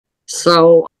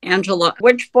So, Angela,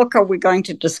 which book are we going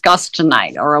to discuss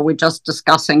tonight, or are we just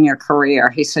discussing your career?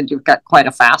 He said you've got quite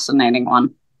a fascinating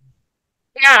one.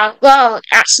 Yeah, well,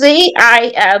 actually,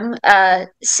 I am a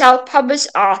self-published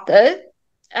author.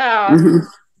 Mm-hmm.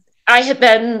 I have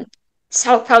been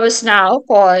self-published now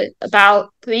for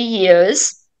about 3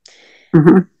 years.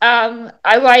 Mm-hmm.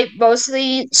 I write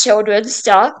mostly children's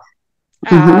stuff.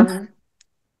 Mm-hmm. Um,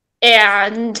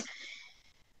 and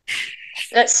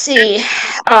let's see.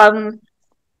 Um,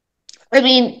 I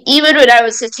mean, even when I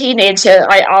was a teenager,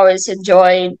 I always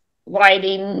enjoyed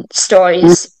writing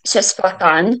stories just for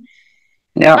fun.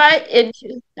 Yeah. But in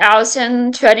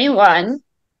 2021,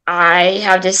 I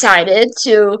have decided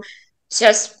to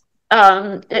just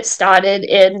get started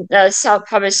in the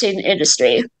self-publishing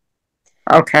industry.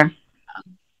 Okay.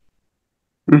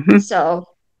 Mm-hmm. So,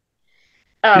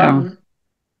 Yeah. um,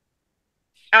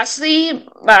 actually,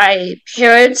 my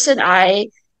parents and I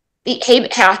became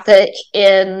Catholic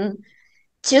in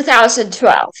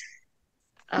 2012.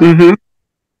 Um, Mm-hmm.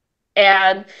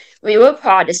 and we were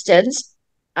Protestants.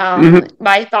 Mm-hmm.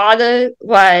 My father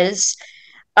was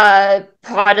a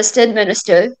Protestant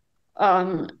minister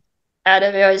um, at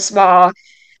a very small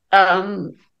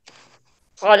um,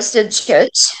 Protestant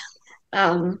church.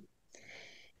 Um,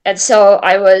 and so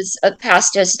I was a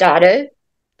pastor's daughter.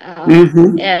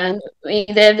 Mm-hmm. And we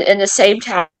lived in the same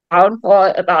town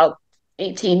for about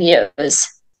 18 years.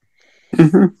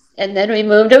 Mm-hmm. And then we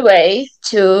moved away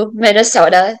to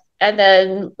Minnesota. And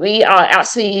then we are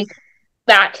actually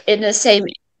back in the same,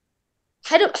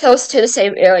 kind of close to the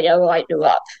same area where I grew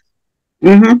up.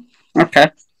 Mm-hmm. Okay.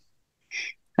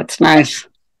 That's nice.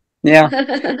 Yeah.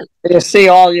 You see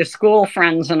all your school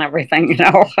friends and everything.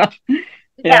 Yeah.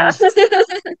 Yeah.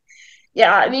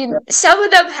 Yeah, I mean, some of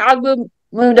them have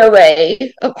moved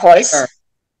away, of course. Sure.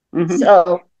 Mm-hmm.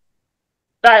 So,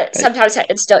 but But, sometimes I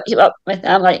can still keep up with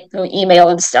them, like through email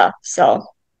and stuff. So,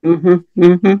 mm-hmm.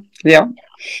 Mm-hmm. Yeah.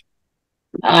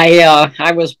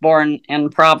 I was born in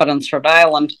Providence, Rhode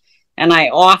Island, and I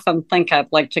often think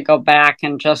I'd like to go back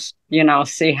and just,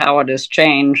 see how it has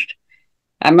changed.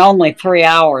 I'm only 3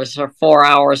 hours or 4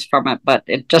 hours from it, but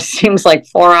it just seems like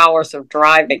 4 hours of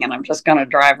driving, and I'm just going to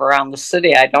drive around the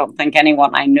city. I don't think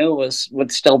anyone I knew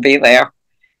would still be there,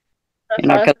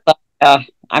 uh, because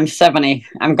I'm 70.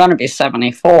 I'm going to be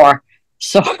 74,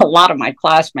 so a lot of my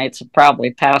classmates have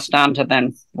probably passed on to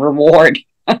then reward.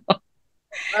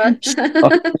 So,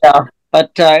 yeah,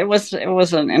 but it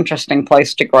was an interesting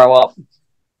place to grow up.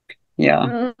 Yeah,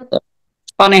 mm,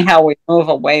 it's funny how we move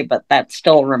away, but that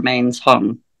still remains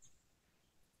home.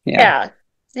 Yeah.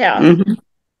 yeah, yeah.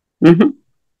 Hmm.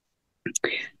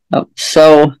 Hmm.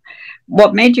 So,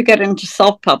 what made you get into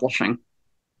self-publishing?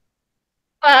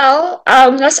 Well,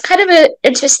 that's kind of an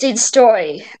interesting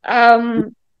story.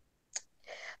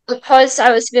 Because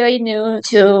I was very new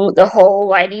to the whole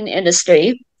writing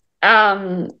industry,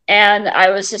 and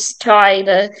I was just trying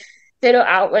to figure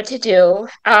out what to do.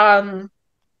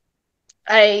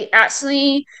 I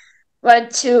actually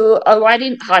went to a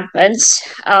writing conference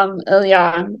early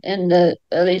on in the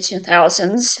early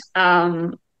 2000s.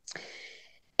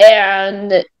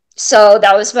 And so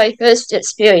that was my first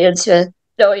experience with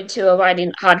going to a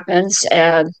writing conference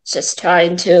and just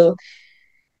trying to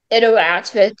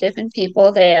interact with different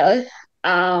people there.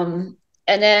 And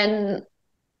then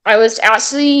I was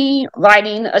actually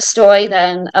writing a story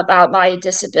then about my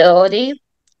disability.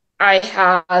 I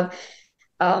have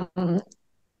um,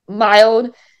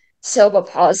 mild cerebral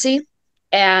palsy,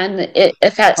 and it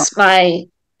affects my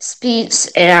speech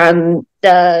and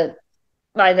the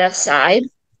my left side.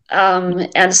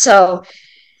 And so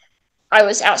I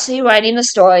was actually writing a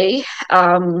story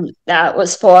that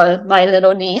was for my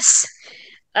little niece.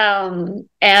 And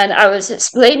I was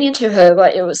explaining to her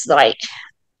what it was like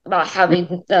about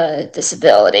having the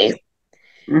disability.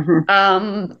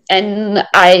 Hmm. And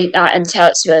I got in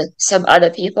touch with some other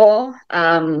people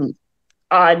on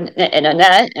the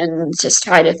internet and just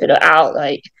try to figure out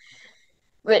like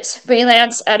which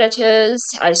freelance editors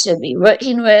I should be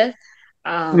working with,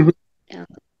 Hmm. um,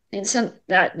 and some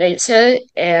that nature.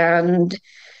 And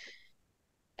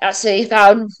actually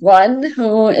found one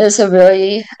who is a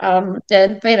really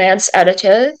good freelance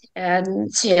editor, and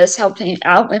she has helped me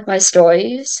out with my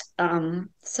stories.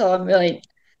 So I'm really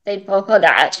thankful for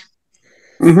that.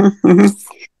 Hmm. Hmm.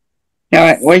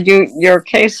 Yeah. Well, your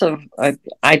case of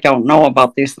I don't know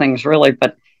about these things really,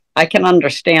 but I can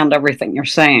understand everything you're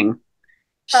saying.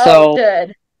 Oh, So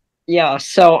good. yeah,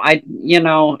 so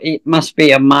it must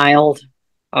be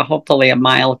hopefully a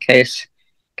mild case,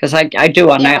 because I do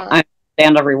Yeah. I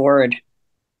understand every word.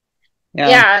 Yeah.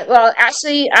 Yeah. Well,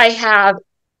 actually, I have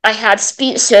I had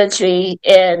speech surgery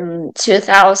in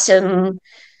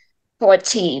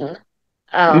 2014.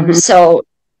 So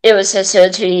it was a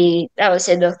surgery that was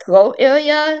in the throat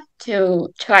area to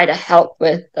try to help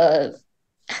with the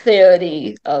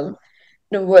clarity of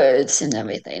the words and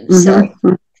everything. So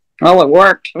Well, it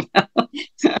worked.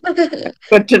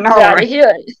 Good to know, glad to right?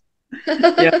 hear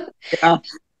Yeah, it. yeah.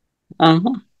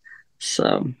 Uh-huh.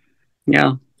 So,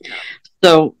 yeah.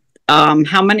 So,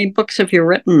 how many books have you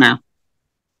written now?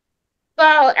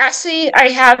 Well, actually, I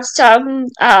have some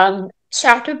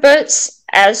chapter books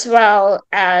as well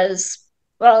as,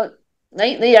 well,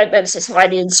 lately I've been just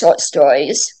writing short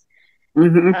stories.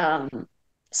 Mm-hmm. Um,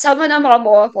 some of them are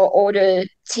more for older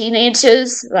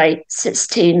teenagers, like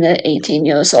 16 to 18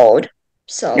 years old. Yeah.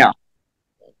 So,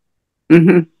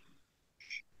 Mm-hmm.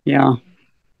 Yeah.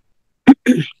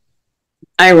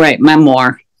 I write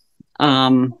memoir.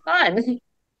 Um, fun.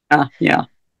 yeah.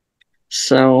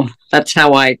 So that's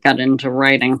how I got into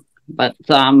writing.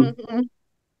 Hmm.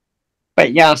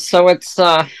 But yeah, so it's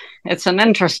an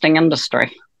interesting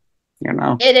industry, you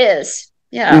know. It is.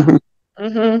 Yeah.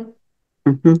 Hmm.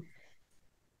 Hmm. Hmm.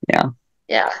 Yeah.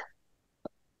 Yeah.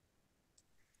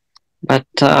 But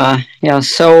yeah,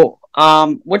 so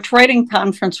which writing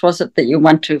conference was it that you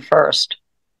went to first?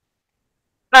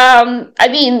 I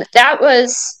mean, that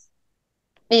was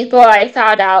before I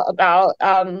found out about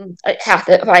a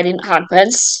Catholic writing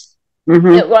conference.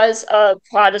 Mm-hmm. It was a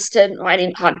Protestant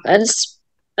writing conference,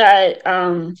 but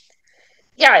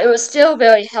yeah, it was still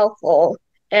very helpful.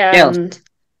 Yes. And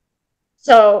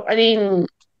so, I mean,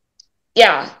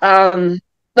 yeah,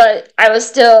 but I was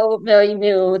still very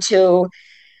new to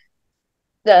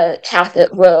the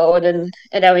Catholic world and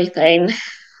everything.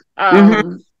 Mm-hmm.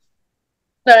 Um,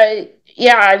 but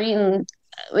yeah, I mean,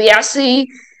 we actually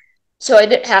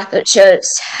joined the Catholic Church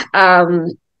um,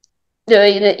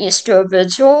 during the Easter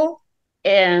Vigil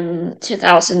in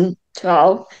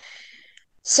 2012.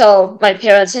 So my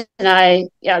parents and I,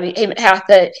 yeah, became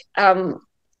Catholic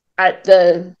at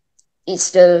the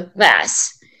Easter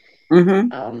Mass.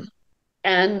 Mm-hmm. Um,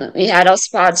 and we had our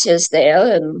sponsors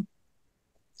there. And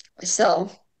so,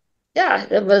 yeah,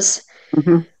 it was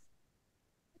Mm-hmm.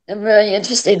 a really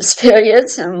interesting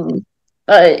experience. And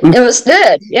it was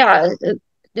good. Yeah, a good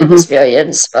Mm-hmm.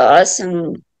 experience for us.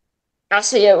 And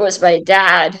actually, it was my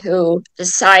dad who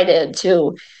decided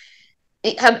to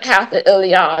become Catholic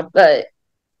early on, but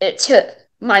it took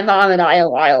my mom and I a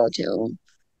while to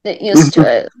get used to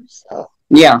Mm-hmm. it. So,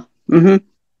 Yeah.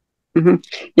 Mm-hmm. Mm-hmm.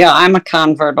 Yeah, I'm a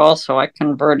convert also. I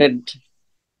converted.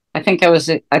 I think I was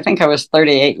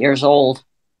 38 years old,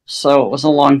 so it was a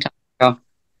long time ago.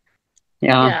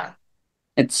 Yeah, yeah,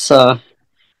 it's uh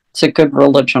it's a good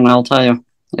religion, I'll tell you.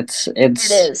 It's it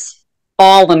it's is.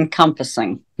 all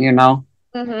encompassing, you know.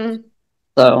 Mm-hmm.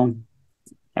 So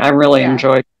I really Yeah.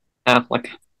 enjoy Catholic.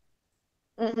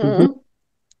 Hmm. Mm-hmm.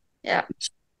 Yeah.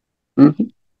 Hmm.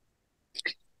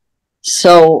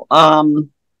 So,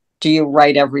 do you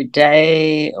write every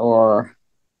day or?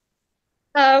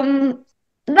 Um,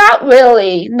 Not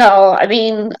really. No, I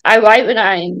mean, I write when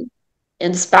I'm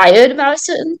inspired about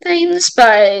certain things,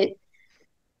 but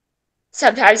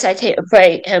sometimes I take a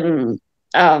break and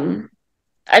um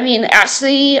I mean,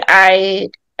 actually, I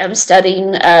am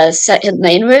studying a second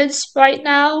language right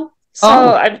now. So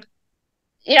Oh,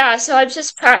 I'm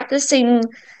just practicing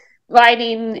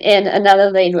writing in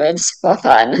another language for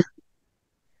fun.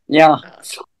 yeah,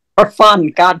 for fun.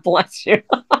 God bless you.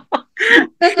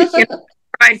 You know,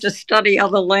 I tried to study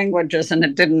other languages and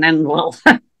it didn't end well.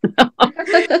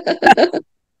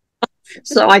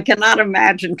 So I cannot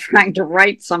imagine trying to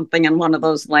write something in one of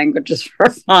those languages for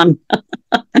fun.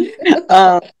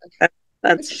 Uh,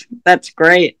 that's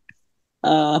great.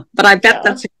 But I bet Yeah.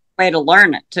 that's a good way to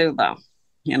learn it too, though.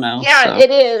 You know, Yeah, so.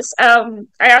 it is. I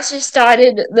actually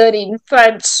started learning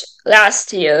French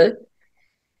last year.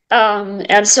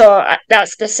 And so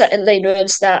that's the second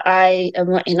language that I am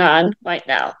working on right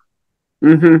now.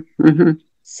 Hmm. Hmm.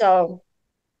 So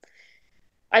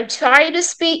I'm trying to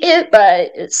speak it,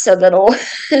 but it's a little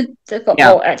Yeah.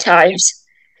 difficult at times.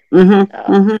 Hmm. Uh,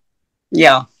 Hmm.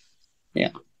 Yeah.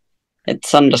 Yeah.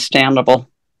 It's understandable.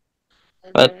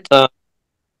 But mhm.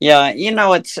 yeah,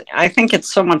 I think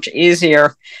it's so much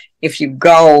easier if you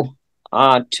go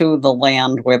to the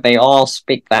land where they all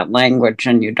speak that language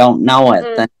and you don't know it,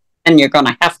 Mhm. then you're going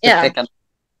to have to Yeah, pick it.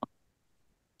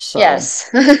 So, yes,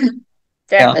 yeah,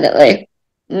 definitely.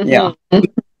 yeah, Hmm.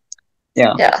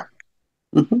 yeah. Yeah.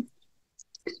 Hmm.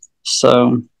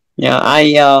 So, yeah,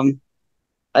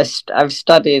 I've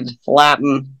studied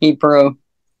Latin, Hebrew,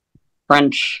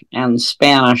 French, and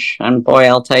Spanish, and boy,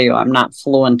 I'll tell you, I'm not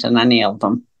fluent in any of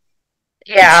them. It's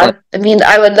Yeah, like, I mean,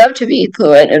 I would love to be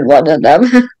fluent in one of them,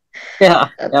 yeah,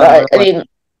 yeah, but I really. mean,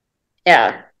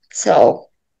 yeah. So,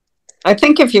 I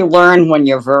think if you learn when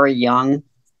you're very young,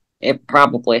 it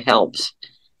probably helps.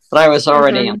 But I was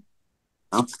already in,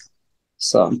 mhm.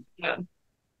 so. Yeah.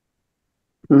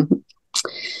 Mhm.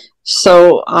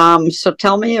 So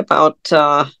tell me about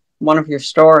one of your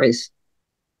stories.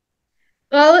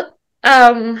 Well,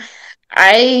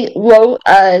 I wrote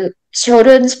a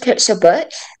children's picture book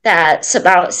that's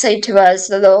about Saint Therese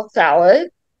the Little Flower.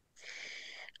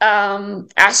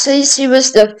 Actually, she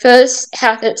was the first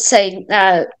Catholic saint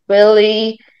that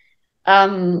really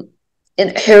um,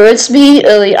 encouraged me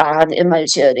early on in my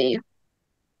journey.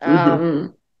 Mm-hmm.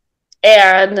 Um,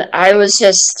 and I was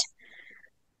just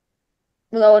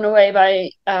blown away by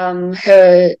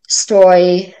her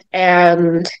story.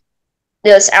 And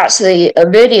there's actually a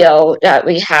video that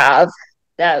we have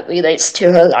that relates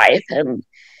to her life. And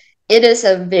it is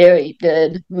a very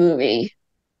good movie,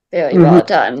 very Mm-hmm. well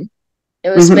done. It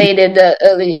was Mm-hmm. made in the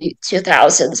early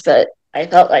 2000s, but I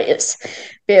felt like it's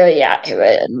very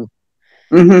accurate. And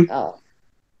Mm-hmm. uh,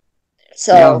 Yeah.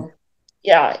 so,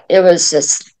 yeah, it was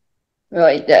just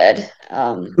really good.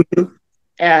 Mhm.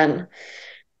 And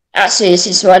actually,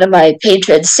 she's one of my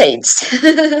patron saints.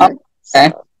 Okay. So,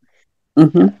 yeah.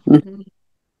 Mm-hmm.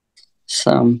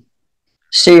 So,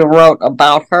 so you wrote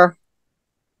about her.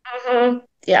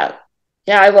 Yeah.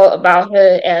 Yeah, I wrote about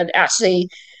her. And actually,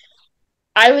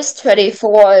 I was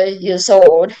 24 years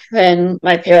old when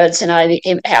my parents and I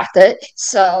became Catholic.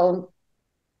 So,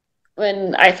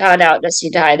 when I found out that she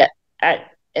died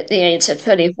at the age of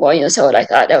 24 years old, I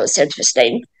thought that was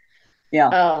interesting. Yeah.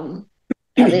 Um,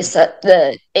 at least at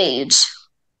the age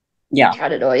Yeah.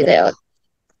 category there.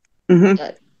 Mm-hmm.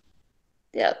 But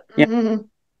yeah. Yeah.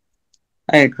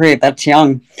 I agree. That's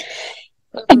young.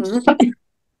 Mhm.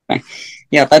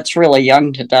 Yeah, that's really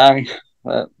young to die.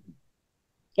 But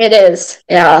It is,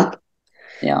 yeah.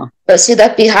 yeah. But she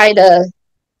left behind a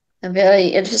very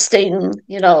interesting,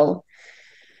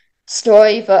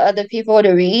 story for other people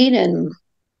to read,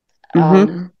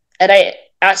 Mm-hmm. and I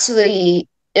actually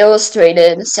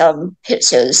illustrated some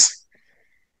pictures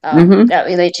Mm-hmm. that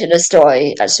relate to the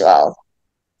story as well.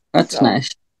 That's So nice.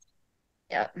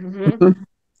 yeah. Mm-hmm.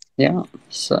 Yeah.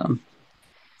 So Yeah.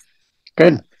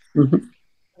 good. Mm-hmm.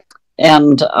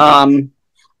 And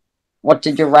what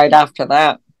did you write after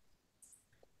that?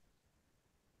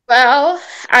 Well,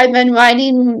 I've been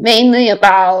writing mainly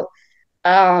about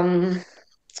um,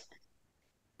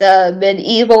 the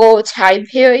medieval time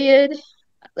period,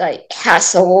 like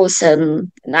castles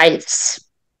and knights,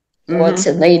 lords Mm-hmm.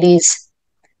 and ladies.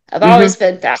 I've Mm-hmm. always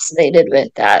been fascinated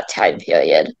with that time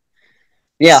period.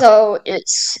 Yeah. So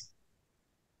it's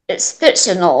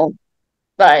fictional,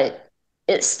 but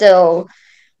it still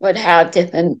would have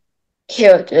different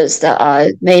characters that are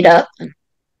made up.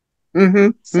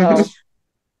 Mm-hmm. Mm-hmm. So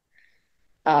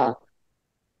uh,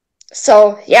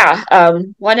 yeah,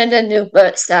 one of the new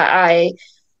books that I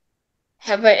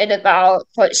have written about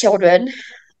for children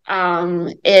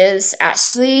is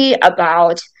actually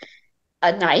about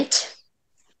a knight,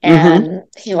 Mm-hmm. and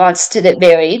he wants to get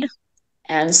married,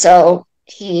 and so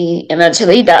he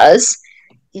eventually does.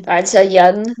 He finds a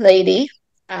young lady,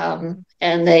 and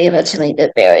they eventually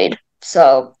get married.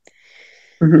 So,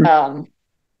 Mm-hmm. um,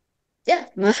 yeah,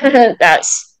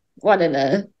 that's one of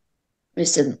the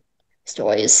recent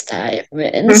stories that I've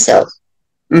written. So,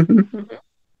 Mm-hmm. yeah.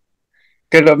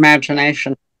 Good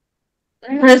imagination.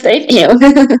 Thank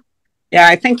you. Yeah,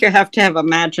 I think you have to have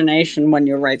imagination when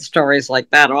you write stories like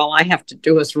that. All I have to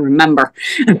do is remember,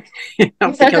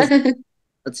 because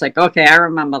it's like, okay, I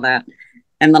remember that,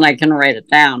 and then I can write it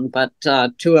down. But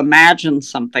to imagine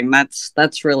something,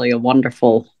 that's really a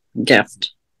wonderful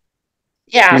gift,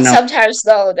 Yeah, you know. sometimes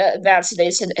though the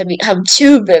imagination can become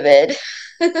too vivid,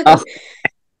 Oh,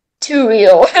 too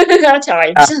real at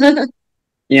times.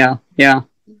 yeah, yeah,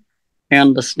 I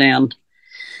understand.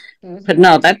 But Mhm.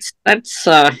 no, that's it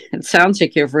sounds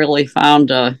like you've really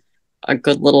found a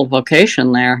good little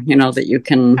vocation there, that you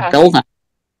can Yeah. build on.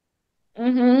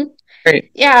 Hmm.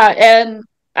 Great. Yeah, and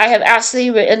I have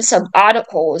actually written some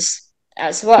articles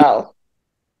as well.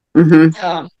 Mm-hmm.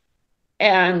 Um,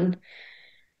 and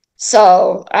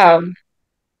so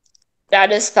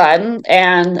that is fun.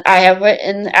 And I have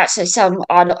written actually some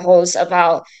articles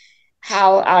about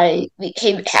how I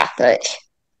became Catholic.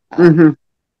 Um, Mm-hmm.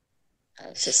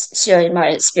 just sharing my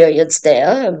experience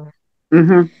there. Mm-hmm.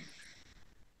 Mm-hmm.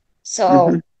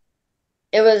 So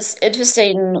it was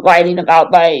interesting writing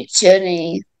about my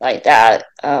journey like that,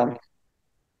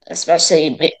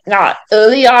 especially not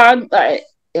early on, but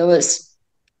it was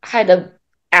kind of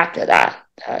after that.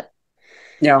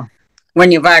 Yeah.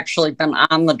 when you've actually been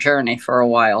on the journey for a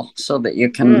while, so that you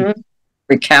can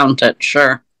recount it.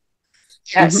 Sure.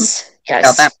 Yes. Yeah,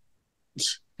 that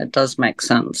Yes. it does make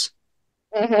sense.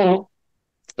 Yeah.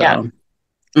 So,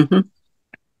 mhm.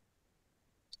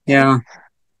 Yeah.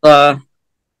 Uh,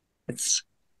 it's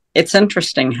it's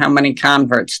interesting how many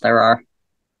converts there are.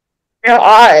 There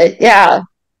are, yeah.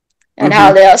 And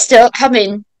how they are still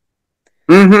coming.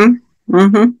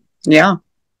 Yeah.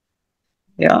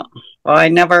 Yeah.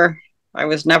 Well, I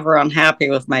was never unhappy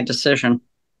with my decision.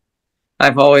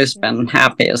 I've always been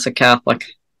happy as a Catholic,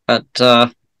 but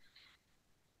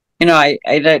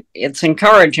it's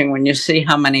encouraging when you see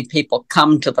how many people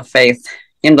come to the faith.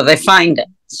 They find it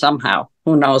somehow.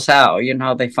 Who knows how?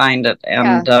 They find it,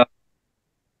 Yeah.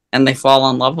 and they fall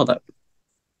in love with it.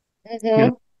 Yeah.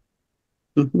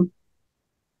 Mm-hmm.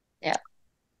 Yeah.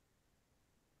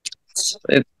 It's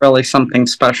really something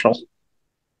special.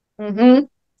 It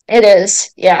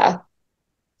is. Yeah.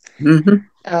 Mm-hmm.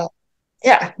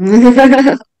 Yeah.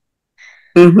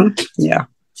 Yeah.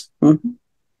 Mm-hmm.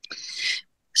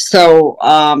 So,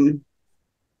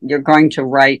 you're going to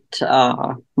write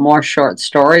more short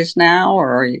stories now,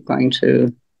 or are you going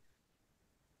to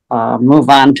move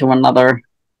on to another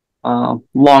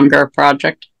longer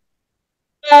project?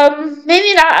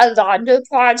 Maybe not a longer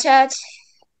project.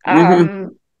 Mm-hmm.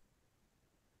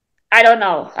 I don't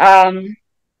know.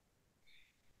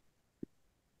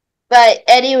 But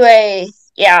anyway,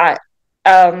 yeah.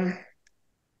 Um,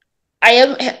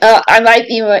 I might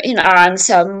be working on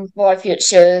some more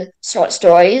future short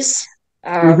stories.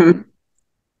 Mm-hmm. Um,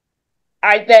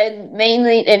 I've been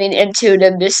mainly getting into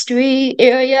the mystery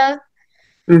area,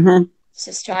 Mm-hmm.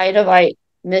 just trying to write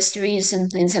mysteries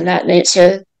and things of that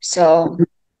nature. So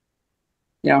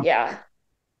Yeah. yeah.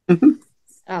 Mm-hmm.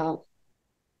 Um,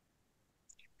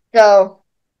 so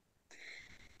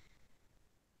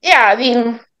yeah, I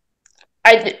mean,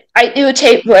 I do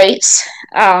take breaks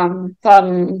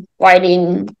from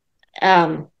writing,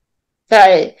 um,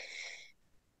 but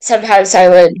sometimes I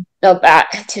would go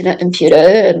back to the computer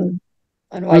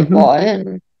and write Mm-hmm. more,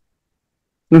 and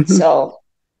Mm-hmm. so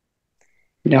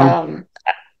Yeah. um,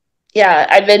 yeah,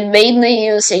 I've been mainly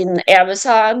using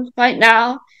Amazon right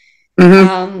now Mm-hmm.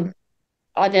 um,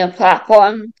 on their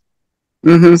platform.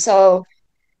 Mm-hmm. So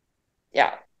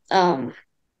yeah, um,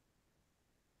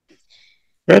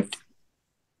 Good.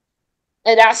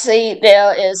 and actually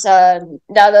there is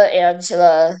another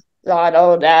Angela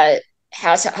Lano that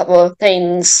has a couple of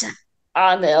things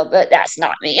on there, but that's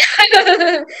not me.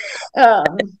 um,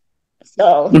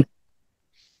 so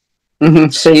Mm-hmm.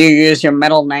 So you use your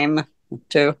middle name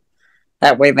too.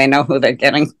 That way they know who they're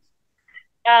getting.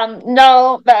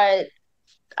 no, but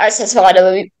I just want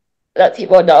to let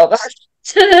people know about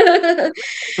it.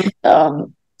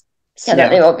 So that Yeah.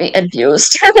 they won't be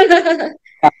confused.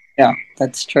 Yeah.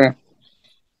 That's true.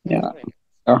 Yeah.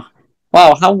 So,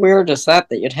 wow. How weird is that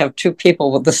you'd have two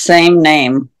people with the same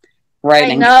name I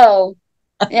writing? know.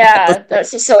 Yeah,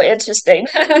 that's just so interesting.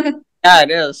 Yeah,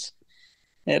 it is.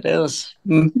 It is.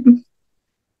 Mm-hmm.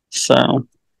 So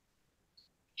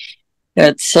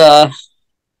it's uh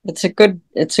it's a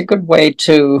good way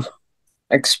to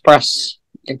express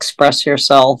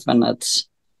yourself, and it's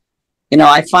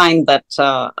I find that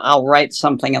I'll write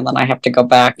something and then I have to go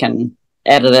back and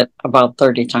edit it about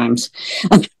 30 times.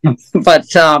 but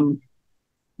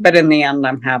but in the end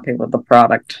I'm happy with the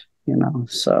product,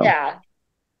 so Yeah.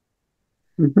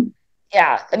 mhm.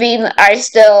 Yeah. I mean, I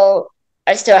still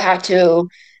have to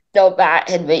go back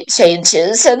and make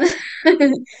changes and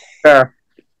Sure.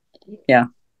 Yeah.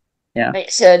 Yeah.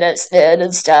 make sure that's good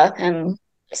and stuff. And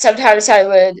sometimes I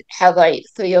would have like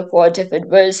three or four different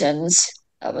versions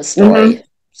of a Mm-hmm. story.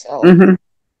 So Mm-hmm.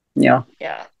 Yeah.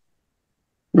 yeah.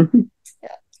 Mm-hmm.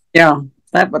 Yeah. Yeah.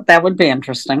 That would be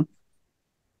interesting.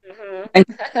 Hmm.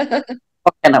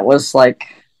 And it was like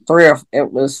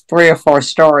it was three or four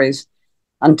stories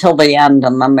until the end,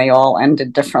 and then they all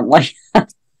ended differently.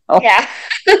 Oh, Yeah.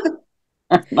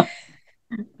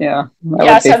 yeah, that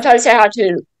Yeah, would be. sometimes I have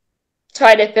to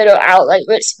try to figure out like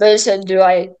which version do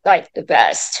I like the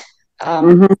best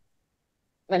Mm-hmm.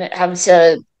 when it comes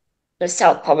to the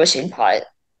self-publishing part.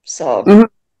 So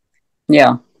Mm-hmm.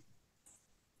 Yeah,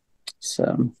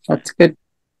 so that's good.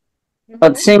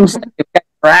 But it mhm. seems like you've got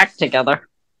your act together.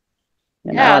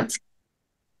 Yeah. It's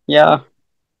yeah.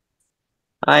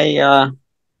 I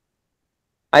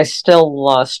I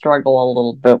still struggle a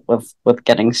little bit with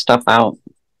getting stuff out,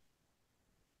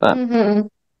 but of Hmm.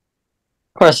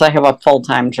 course I have a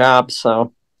full-time job,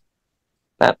 so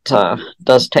that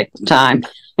does take the time.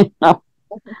 You know?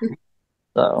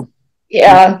 So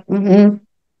Yeah. Hmm.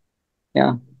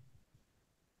 yeah.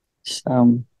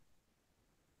 So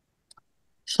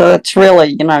So it's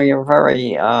really, you're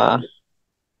very,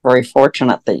 very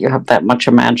fortunate that you have that much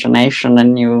imagination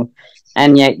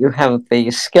and yet you have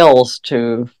the skills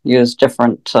to use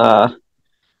different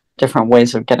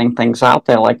ways of getting things out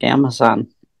there, like Amazon.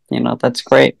 That's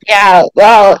great. Yeah,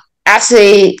 well,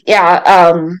 actually, yeah,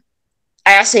 I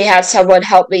actually had someone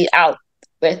help me out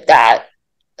with that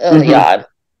early Mm-hmm. on.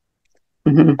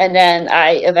 Mm-hmm. And then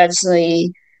I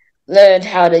eventually learned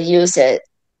how to use it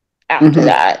after Mm-hmm.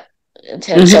 that in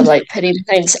terms of Mm-hmm. like putting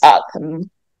things up and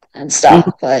Mm-hmm. stuff.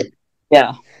 But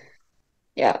Yeah.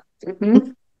 yeah.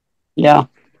 Hmm. Yeah.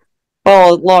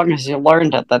 Well, as long as you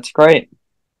learned it, that's great.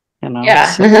 So.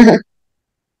 Yeah.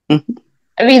 Mm-hmm.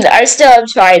 I mean, I still am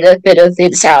trying to figure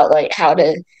things out, like how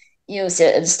to use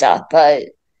it and stuff. But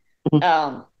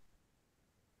um,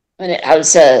 when it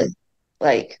comes to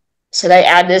like, should I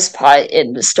add this part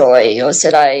in the story or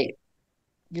should I,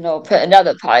 put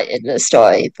another part in the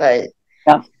story? But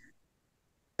Yeah.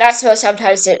 that's where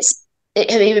sometimes it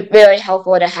can be really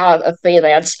helpful to have a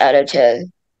freelance editor,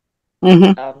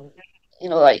 Mm-hmm. um,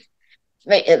 like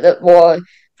make it look more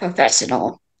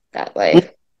professional that way.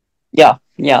 Yeah.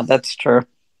 Yeah, that's true.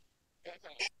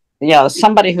 Yeah,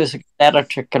 somebody who's a good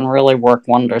editor can really work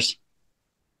wonders.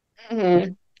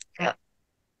 Mm-hmm. Yeah,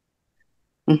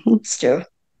 Mm-hmm. it's true.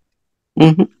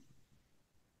 Mm-hmm.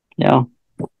 Yeah.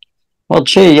 Well,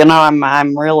 gee,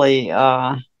 I'm really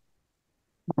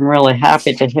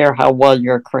happy to hear how well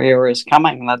your career is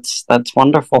coming. That's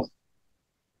wonderful.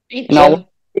 You Thank know,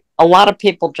 you. a lot of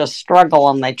people just struggle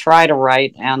and they try to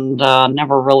write and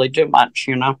never really do much.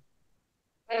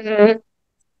 Mm-hmm.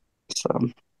 So.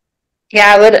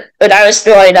 Yeah, when I was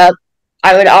growing up,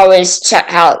 I would always check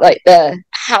out like the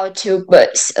how-to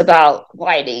books about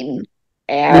writing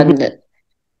Mm-hmm. and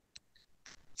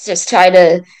just try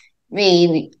to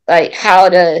read like how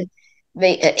to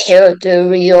make a character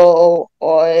real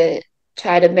or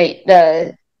try to make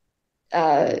the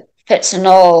uh,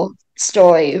 fictional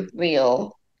story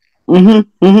real,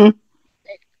 Mm-hmm. Mm-hmm.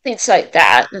 things like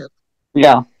that.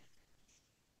 Yeah.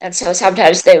 And so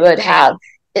sometimes they would have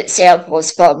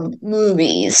examples from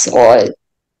movies or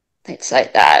things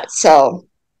like that. So,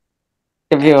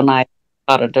 Give yeah. you an idea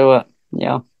how to do it.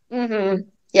 Yeah. Mm-hmm.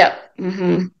 Yep.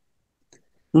 Mm-hmm.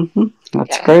 Mm-hmm.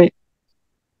 That's Yeah. great.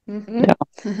 Mm-hmm.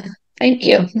 Yeah. Thank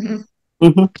you. Mhm.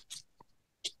 Mm-hmm.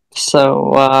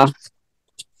 So,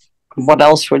 what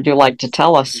else would you like to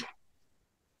tell us?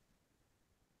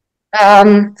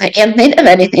 I can't think of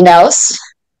anything else.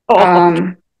 Oh,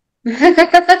 Um,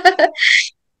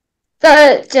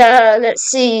 but let's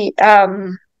see.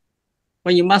 well,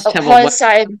 you must Of have a web. course,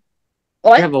 I You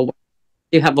what? have a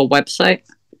you have a website.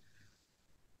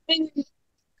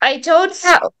 I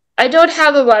don't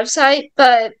have a website,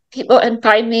 but people can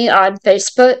find me on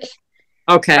Facebook.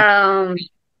 Okay. Um,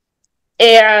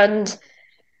 and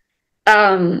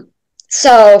um,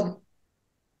 so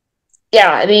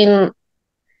yeah, I mean,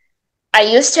 I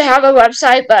used to have a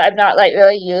website, but I'm not like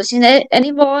really using it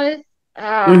anymore.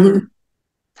 Mm-hmm. Um,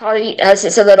 Probably as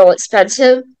it's a little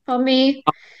expensive for me.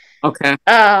 Okay.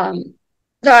 Um,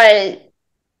 but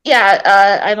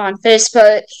yeah, I'm on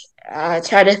Facebook.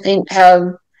 Try to think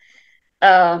of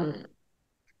um,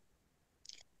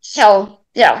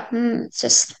 yeah,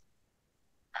 just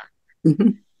Mm-hmm.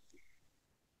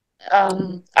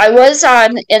 I was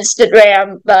on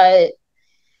Instagram, but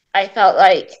I felt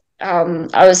like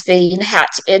I was being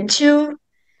hacked into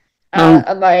Oh.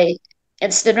 on my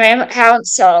Instagram account,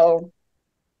 so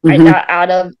I Mm-hmm. got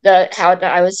out of the account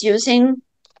that I was using.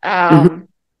 Mm-hmm. Um,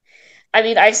 I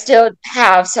mean, I still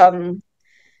have some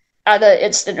other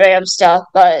Instagram stuff,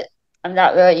 but I'm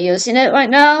not really using it right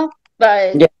now.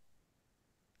 But Yeah.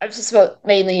 I'm just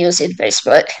mainly using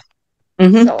Facebook.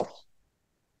 Mm-hmm. So,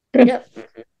 Good. yep.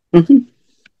 Mm-hmm.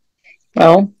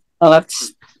 Well,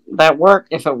 that work.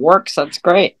 If it works, that's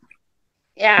great.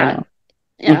 You Yeah, know.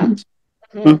 yeah.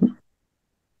 Mm-hmm. Mhm. Mm-hmm.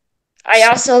 I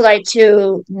also like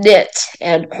to knit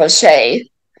and crochet.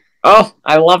 Oh,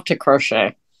 I love to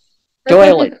crochet.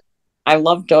 Doily. I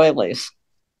love doilies.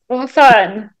 Well,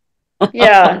 fun.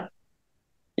 Yeah.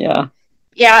 Yeah.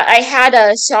 Yeah, I had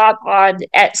a shop on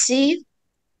Etsy,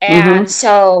 and Mm-hmm.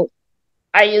 so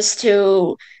I used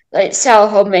to like sell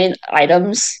homemade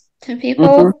items to Mm-hmm.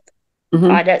 people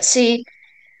Mm-hmm. on Etsy.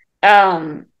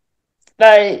 Um,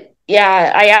 but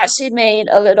yeah, I actually made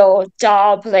a little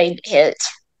doll blanket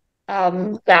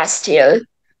last year,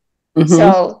 Mm-hmm.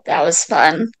 so that was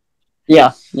fun.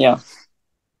 Yeah. Yeah.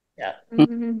 Yeah. Mm,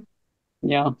 Mhm.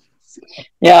 yeah.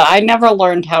 Yeah. I never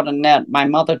learned how to knit. My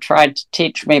mother tried to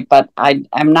teach me, but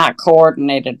I'm not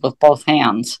coordinated with both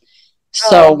hands.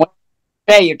 So when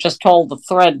Oh, you just hold the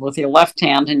thread with your left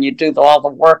hand and you do all the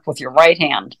work with your right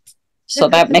hand. So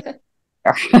that makes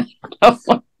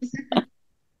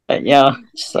but yeah,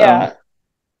 so Yeah.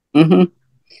 hmm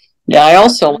yeah, I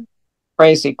also like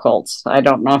crazy quilts. I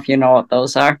don't know if you know what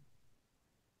those are.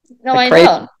 No, The I crazy,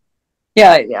 don't.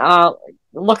 yeah,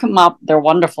 look them up. They're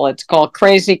wonderful. It's called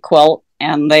Crazy Quilt,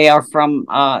 and they are from.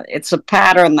 It's a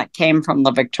pattern that came from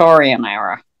the Victorian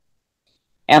era,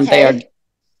 and they are Okay.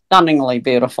 stunningly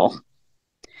beautiful. So,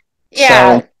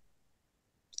 Yeah.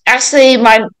 Actually,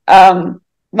 my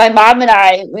mom and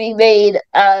I we made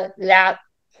a lap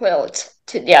quilt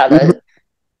hmm together,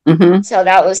 hmm so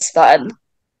that was fun.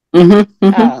 hmm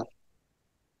hmm Um,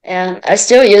 and I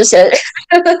still use it.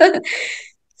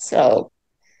 So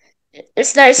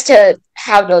it's nice to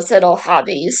have those little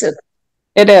hobbies.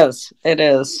 it is. It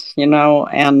is.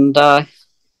 And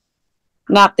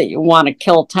not that you want to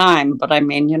kill time, but I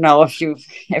mean, if you're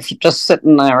just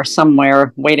sitting there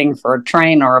somewhere waiting for a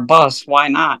train or a bus, why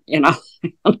not?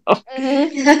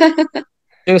 Mhm.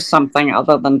 Do something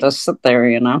other than just sit there.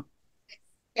 Yeah.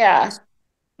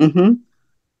 hmm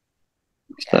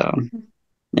Yeah. So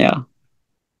yeah,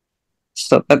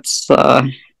 so that's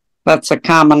a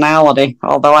commonality.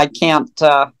 Although I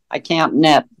can't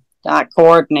knit, not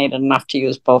coordinated enough to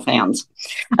use both hands.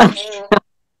 Mm.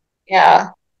 Yeah.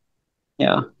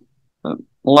 Yeah, but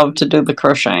love to do the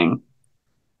crocheting.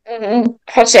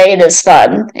 Crocheting is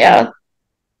fun. Yeah.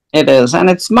 It is, and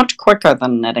it's much quicker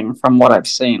than knitting from what I've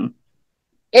seen.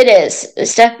 It is.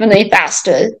 It's definitely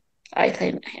faster, I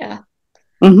think. Yeah.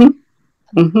 hmm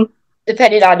hmm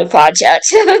Depending on the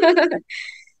project.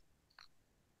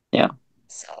 Yeah.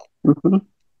 So hmm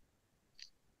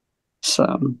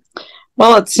So,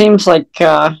 well, it seems like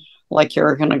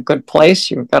you're in a good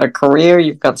place. You've got a career.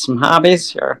 You've got some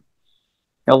hobbies. You're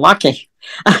lucky.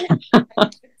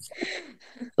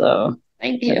 So,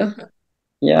 thank you.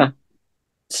 yeah,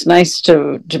 it's nice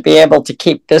to be able to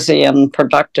keep busy and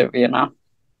productive.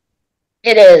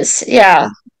 It is. Yeah.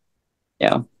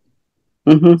 Yeah.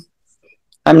 hmm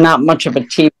I'm not much of a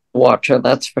TV watcher,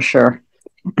 that's for sure.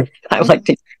 I like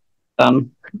to get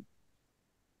done.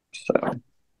 So,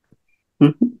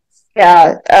 mhm.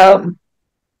 Yeah.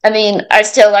 I mean, I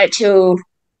still like to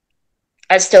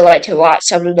watch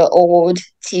some of the old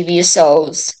TV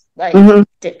shows like Mhm.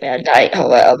 Dick Van Dyke or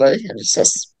whatever. It's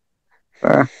just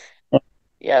Sure.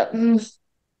 yeah.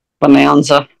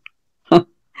 Bonanza.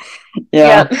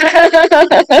 Yeah.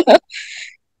 Yeah.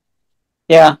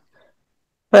 Yeah.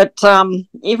 But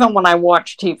even when I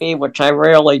watch TV, which I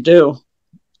rarely do,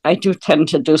 I do tend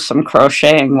to do some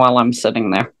crocheting while I'm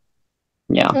sitting there.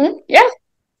 Yeah. Yeah.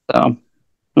 So,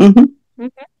 mhm.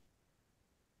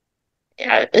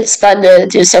 Yeah. It's fun to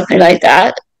do something like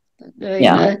that during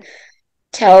Yeah. a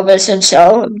television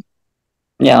show.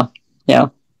 Yeah. Yeah.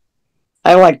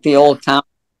 I like the old time.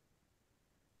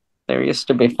 They used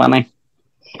to be funny.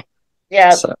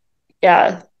 Yeah. So,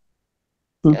 Yeah.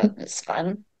 Yeah. mhm. It's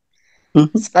fun.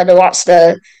 Mhm. It's fun to watch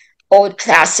the old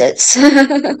classics.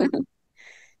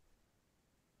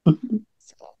 Mhm.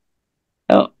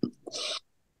 Oh,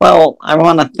 well, I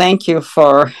want to thank you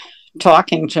for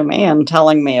talking to me and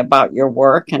telling me about your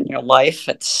work and your life.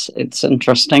 It's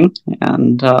interesting,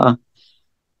 and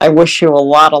I wish you a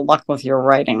lot of luck with your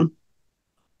writing.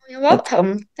 You're It's,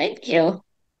 welcome. Thank you.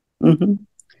 mhm.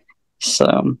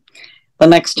 So the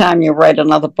next time you write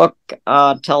another book,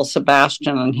 tell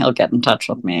Sebastian, and he'll get in touch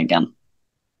with me again.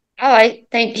 All right.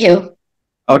 Thank you.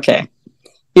 Okay,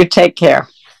 you take care.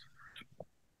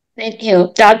 Thank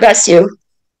you. God bless you.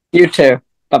 You too.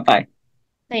 Bye bye.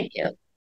 Thank you.